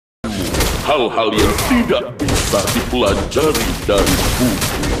hal-hal yang tidak bisa dipelajari dari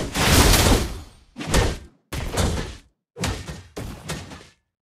buku.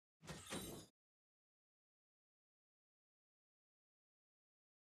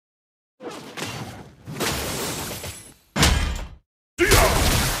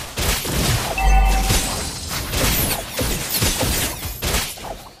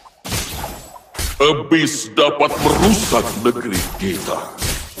 Habis dapat merusak negeri kita,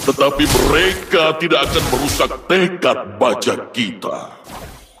 tetapi mereka tidak akan merusak tekad baja kita.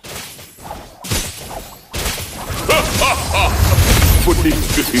 Benih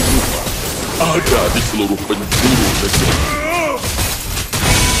kehidupan ada di seluruh penjuru negeri.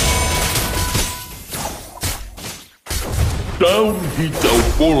 Daun hijau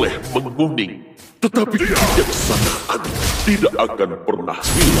boleh menguning, tetapi kebijaksanaan tidak akan pernah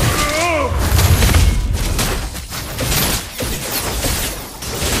hilang.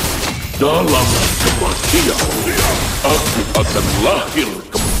 Dalam kematian, aku akan lahir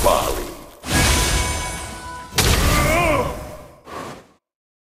kembali.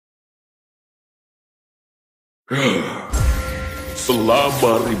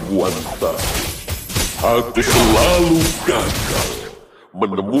 Selama ribuan tahun, aku selalu gagal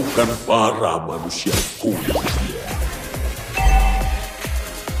menemukan para manusia kuno.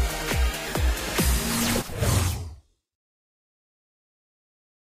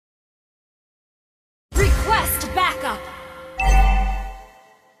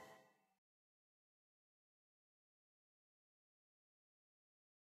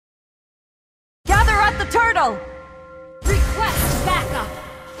 Turtle! Request backup!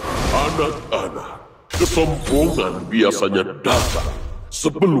 Anak-anak, kesombongan biasanya datang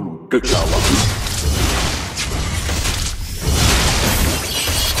sebelum kegagalan.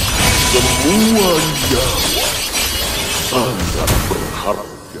 Semua nyawa sangat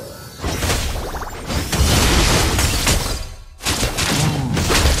berharga.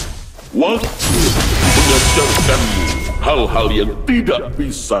 Waktu mengajarkanmu hal-hal yang tidak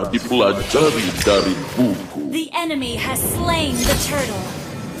bisa dipelajari dari buku. The enemy has slain the turtle.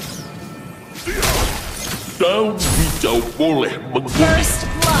 Daun hijau boleh menguning, First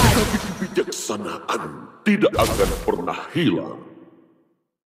blood. tetapi kebijaksanaan tidak akan pernah hilang.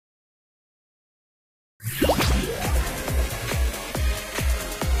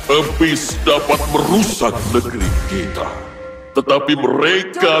 Habis dapat merusak negeri kita, tetapi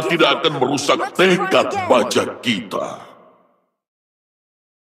mereka tidak akan merusak tekad baja kita.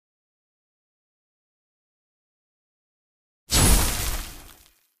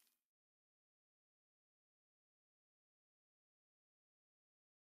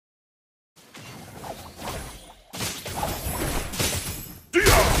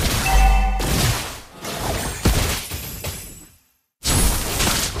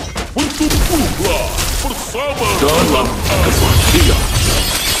 Bertumbuhlah bersama dalam kematian.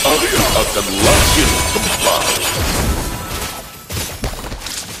 Aku akan lahir kembali.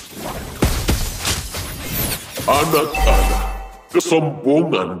 Anak-anak,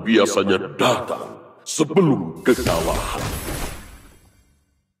 kesombongan biasanya datang sebelum kekalahan.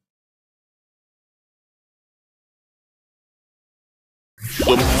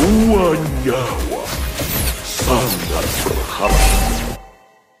 Semua nyawa sangat berharga.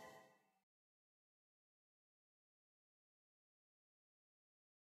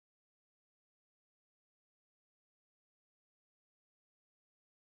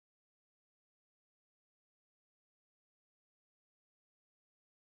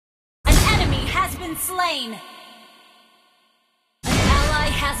 Slain. An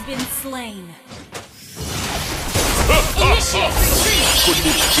ally has been slain. Initiate retreat.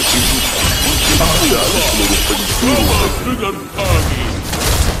 Ada di seluruh penjuru dengan angin.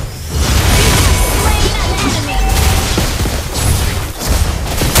 Slain an enemy.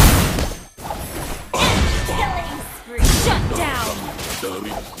 Killing spree. Shut down.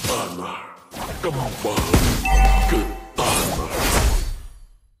 Dari tanah kembali ke tanah.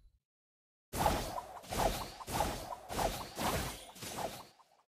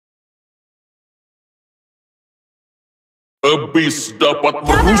 Habis dapat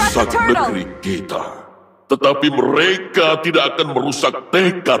merusak negeri kita, tetapi mereka tidak akan merusak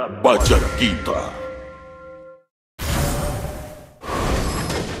tekad baja kita.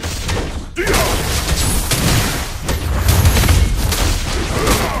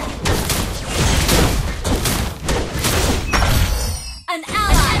 An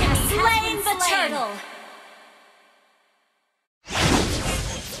ally has slain the turtle.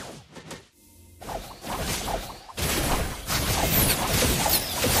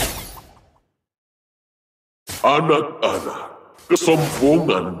 Anak-anak,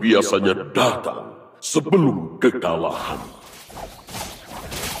 Kesombongan biasanya datang sebelum kekalahan.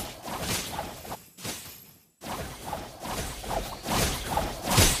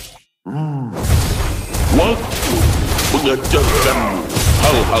 Waktu mengajarkanmu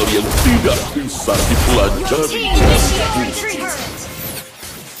hal-hal yang tidak bisa dipelajari.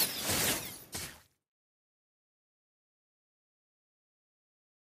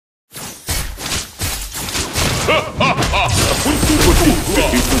 Untuk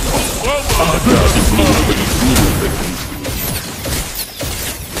kehidupan ada di seluruh penjuru negeri.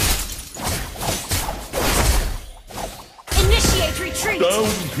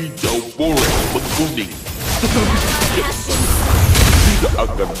 Daun hijau boleh menguning, tetapi kebiasaan tidak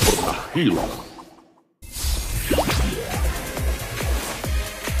akan pernah hilang.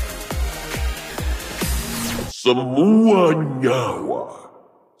 Semua nyawa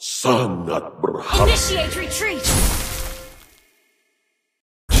sangat berharga. Initiate retreat!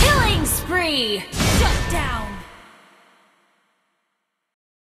 Killing spree! Shut down!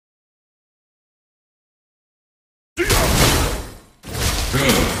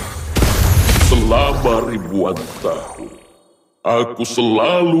 Selama ribuan tahun, aku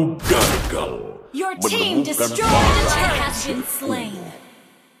selalu gagal Your team menemukan destroyed a turret has been slain.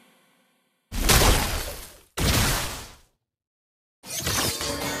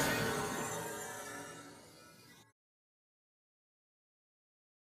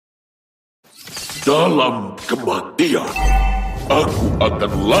 Dalam kematian, aku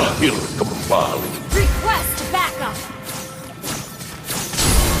akan lahir kembali. Request backup!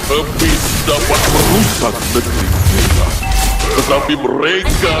 Habis dapat merusak negeri kita, tetapi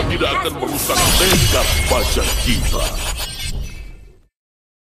mereka tidak akan merusak tekad baja kita.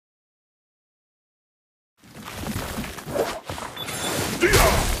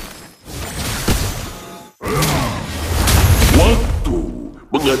 Waktu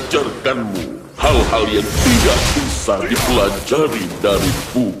mengajarkanmu hal-hal yang tidak bisa dipelajari dari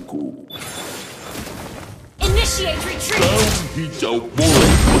buku. Initiate retreat! Daun hijau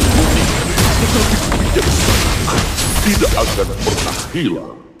boleh menguning, tetapi kebijaksanaan tidak akan pernah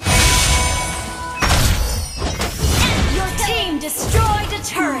hilang. Your team destroyed a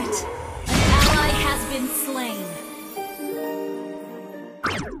turret! An ally has been slain.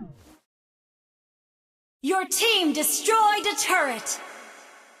 Your team destroyed a turret!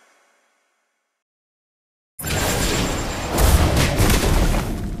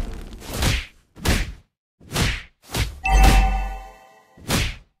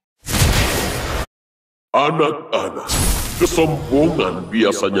 Anak-anak, kesombongan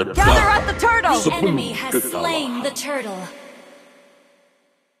biasanya Gather at the turtle! The sebelum enemy has slain kekalahan. the turtle.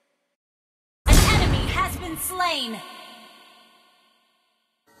 An enemy has been slain.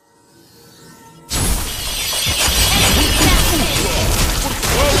 Enemy captured.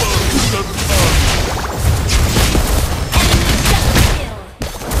 Enemy double kill.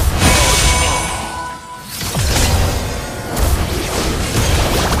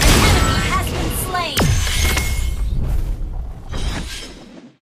 An enemy has been slain.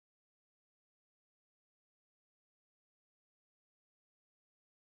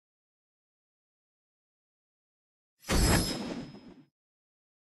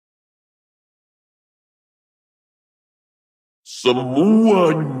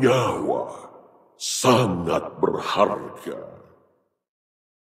 Semua nyawa sangat berharga.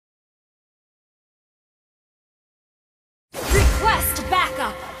 Request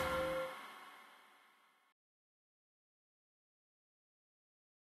backup.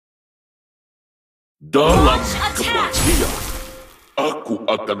 Dalam Launch attack. kematian, aku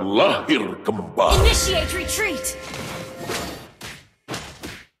akan lahir kembali. Initiate retreat.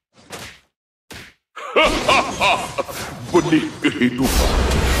 Benih kehidupan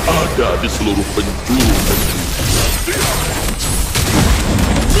ada di seluruh penjuru negeri.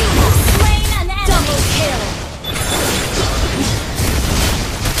 You have slain an enemy. Double kill.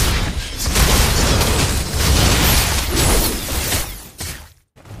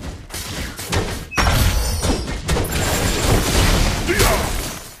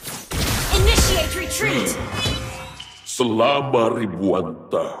 Initiate retreat. Selama ribuan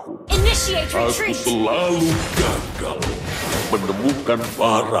tahun, Initiate aku retreat. selalu gagal menemukan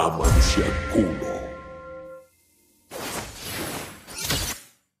para manusia kuno.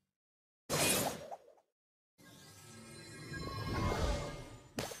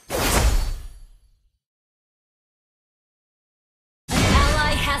 An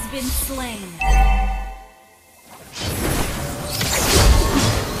ally has been slain.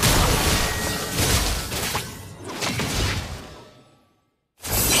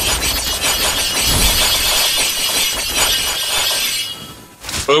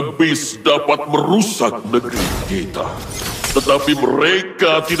 Habis dapat merusak negeri kita, tetapi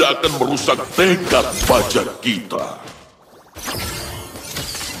mereka tidak akan merusak tekad baja kita.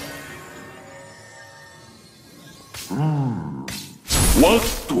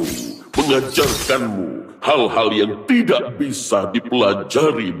 Waktu mengajarkanmu hal-hal yang tidak bisa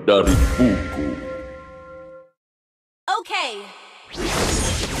dipelajari dari buku. Okay.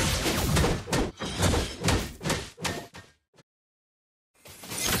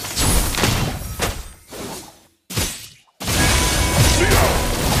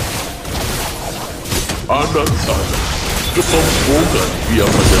 Anak-anak, kesombongan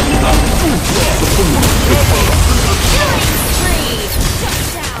biasanya tangguh sepenuh kepala. Killing spree. Shut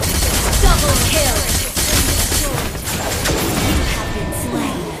down. Double kill. You have been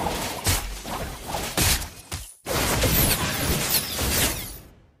slain.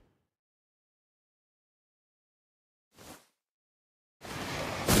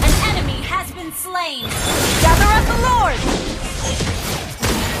 An enemy has been slain. Gather at the Lord.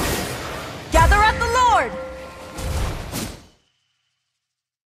 Gather at the Lord.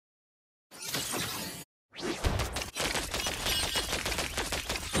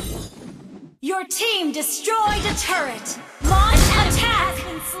 Your team destroyed a turret. Launch attack has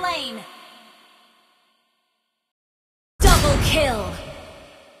been slain. Double kill.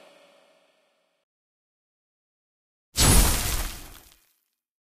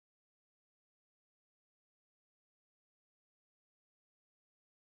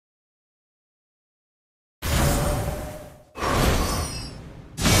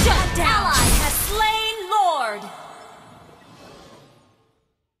 Shut down. Ally has slain Lord.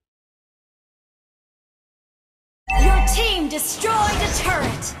 Your team destroyed a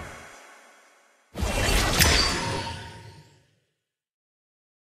turret!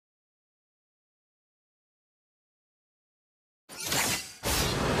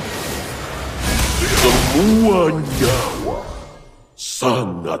 Semua nyawa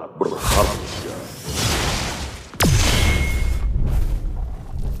sangat berharga.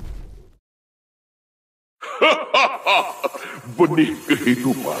 Benih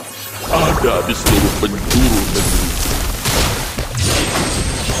kehidupan ada di seluruh penjuru negeri.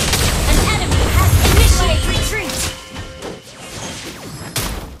 An enemy has initiated retreat!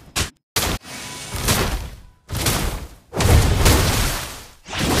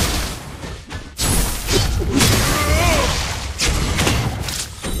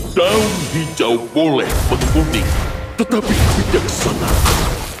 Daun hijau boleh menguning, tetapi kebijaksanaan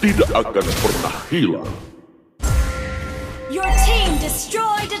tidak akan pernah hilang. Your team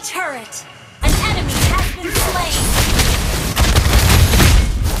destroyed a turret! An enemy has been slain!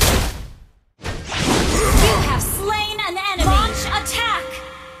 You have slain an enemy! Launch attack!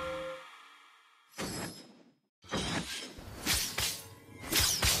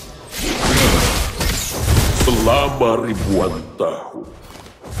 Selama ribuan tahun,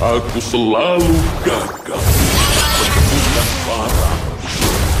 aku selalu gagal menemukan barang.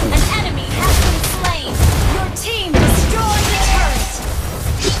 An enemy has been slain! Your team destroyed a turret!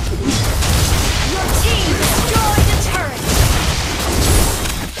 Your team destroyed a turret!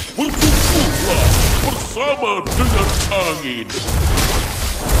 Berkumpullah bersama dengan angin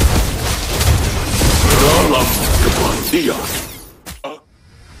dalam kematian.